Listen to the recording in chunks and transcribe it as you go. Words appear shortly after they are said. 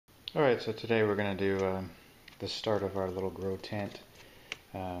Alright, so today we're going to do the start of our little grow tent.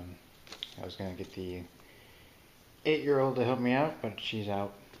 I was going to get the 8-year-old to help me out, but she's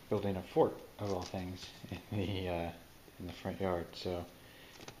out building a fort, of all things, in the front yard. So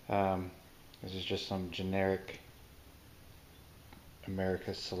this is just some generic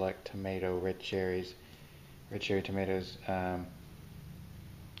America Select tomato, red cherry tomatoes.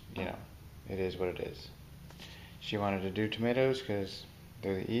 You know, it is what it is. She wanted to do tomatoes because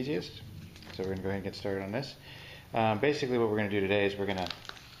they're the easiest, so we're going to go ahead and get started on this. Basically what we're going to do today is we're going to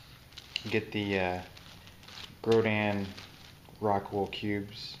get the Grodan rockwool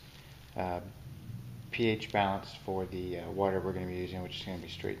cubes pH balanced for the water we're going to be using, which is going to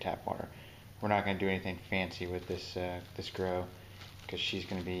be straight tap water. We're not going to do anything fancy with this grow because she's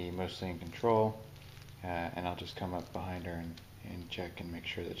going to be mostly in control, and I'll just come up behind her and check and make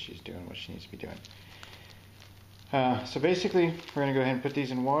sure that she's doing what she needs to be doing. So basically, we're going to go ahead and put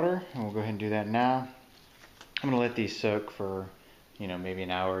these in water, and we'll go ahead and do that now. I'm going to let these soak for, maybe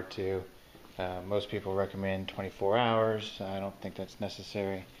an hour or two. Most people recommend 24 hours. I don't think that's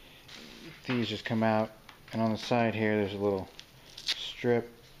necessary. These just come out, and on the side here, there's a little strip,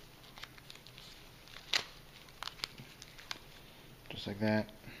 just like that.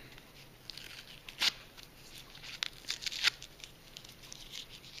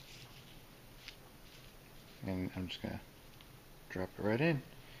 And I'm just going to drop it right in,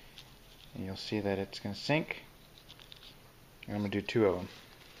 and you'll see that it's going to sink. And I'm going to do 2 of them.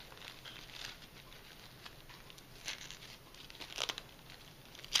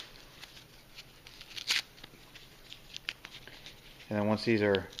 And then once these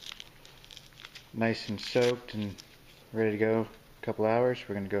are nice and soaked and ready to go, a couple hours,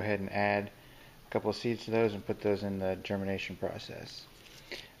 we're going to go ahead and add a couple of seeds to those and put those in the germination process.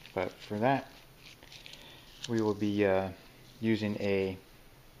 But for that, we will be using a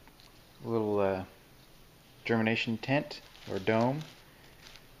little germination tent or dome.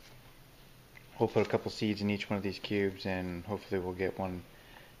 We'll put a couple seeds in each one of these cubes, and hopefully we'll get one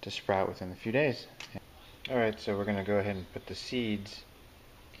to sprout within a few days. Alright, so we're going to go ahead and put the seeds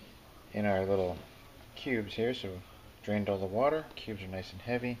in our little cubes here. So drained all the water, cubes are nice and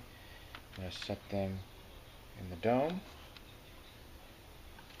heavy. I'm going to set them in the dome.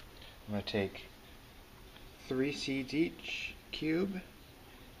 I'm going to take 3 seeds each cube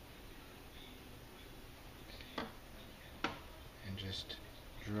and just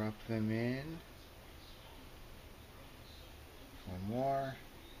drop them in. 1 more.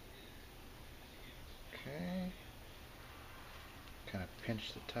 Okay. Kind of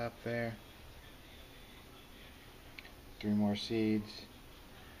pinch the top there. 3 more seeds.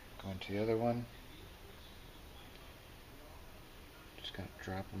 Go into the other one. Just kind of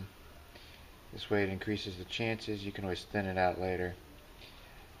drop them. This way it increases the chances. You can always thin it out later.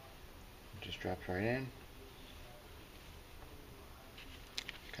 It just drops right in.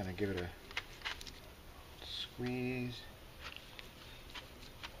 Kind of give it a squeeze.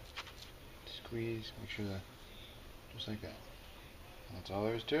 Squeeze. Make sure that, just like that. And that's all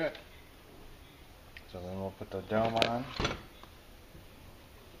there is to it. So then we'll put the dome on.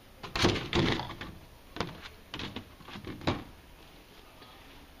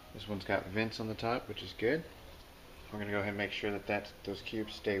 This one's got vents on the top, which is good. We're going to go ahead and make sure that those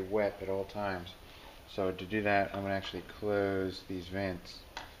cubes stay wet at all times. So to do that, I'm going to actually close these vents,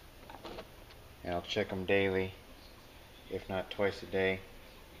 and I'll check them daily, if not twice a day,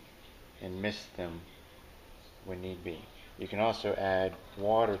 and mist them when need be. You can also add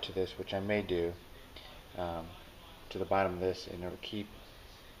water to this, which I may do, to the bottom of this, and it'll keep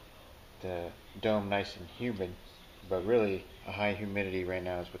the dome nice and humid. But really, a high humidity right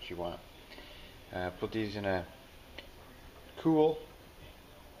now is what you want. Put these in a cool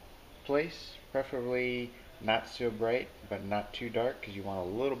place, preferably not so bright, but not too dark, because you want a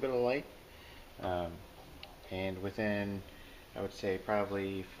little bit of light. And within, I would say,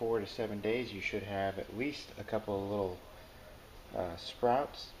 probably 4 to 7 days, you should have at least a couple of little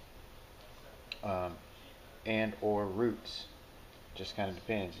sprouts and or roots. Just kind of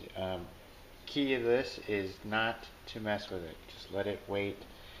depends. Key of this is not to mess with it. Just let it wait.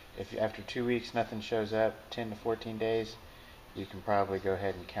 If after 2 weeks nothing shows up, 10 to 14 days, you can probably go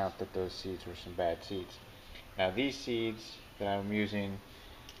ahead and count that those seeds were some bad seeds. Now these seeds that I'm using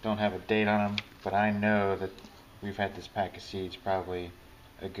don't have a date on them, but I know that we've had this pack of seeds probably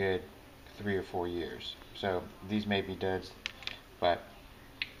a good 3 or 4 years. So these may be duds, but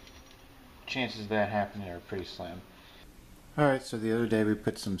chances of that happening are pretty slim. Alright, so the other day we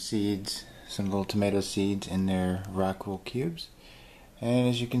put some seeds, some little tomato seeds in their rockwool cubes, and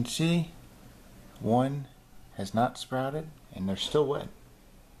as you can see, one has not sprouted and they're still wet.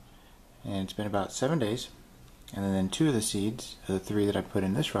 and it's been about 7 days, and then 2 of the seeds, of the 3 that I put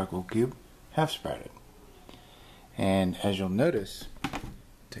in this rockwool cube, have sprouted. And as you'll notice,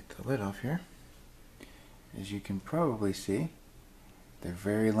 take the lid off here, as you can probably see, they're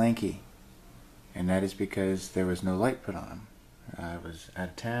very lanky, and that is because there was no light put on them. I was out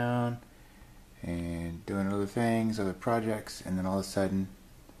of town and doing other things, other projects, and then all of a sudden,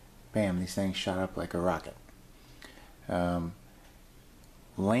 bam, these things shot up like a rocket.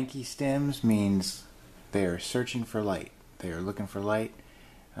 Lanky stems means they are searching for light. They are looking for light.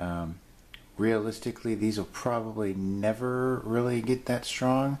 Realistically, these will probably never really get that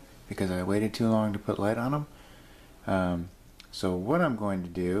strong because I waited too long to put light on them. So what I'm going to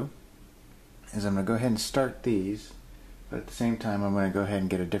do is I'm going to go ahead and start these, but at the same time I'm going to go ahead and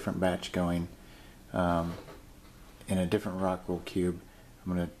get a different batch going in a different rockwool cube.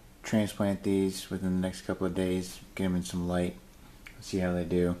 I'm going to transplant these within the next couple of days, get them in some light, see how they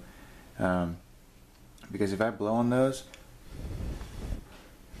do. Because if I blow on those,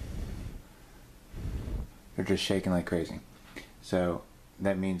 they're just shaking like crazy. So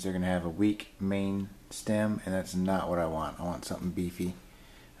that means they're going to have a weak main stem, and that's not what I want. I want something beefy.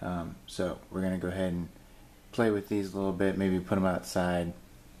 So we're going to go ahead and play with these a little bit, maybe put them outside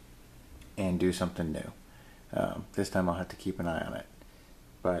and do something new. This time I'll have to keep an eye on it.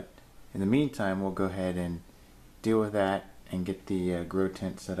 But in the meantime, we'll go ahead and deal with that and get the grow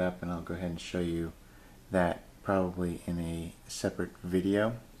tent set up, and I'll go ahead and show you that probably in a separate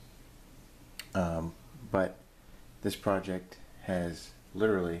video. But this project has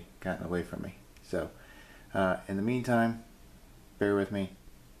literally gotten away from me. So in the meantime, bear with me.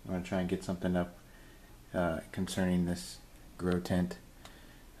 I'm going to try and get something up concerning this grow tent,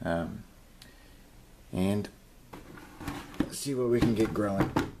 and see what we can get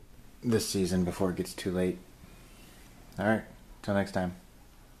growing this season before it gets too late. Alright, till next time.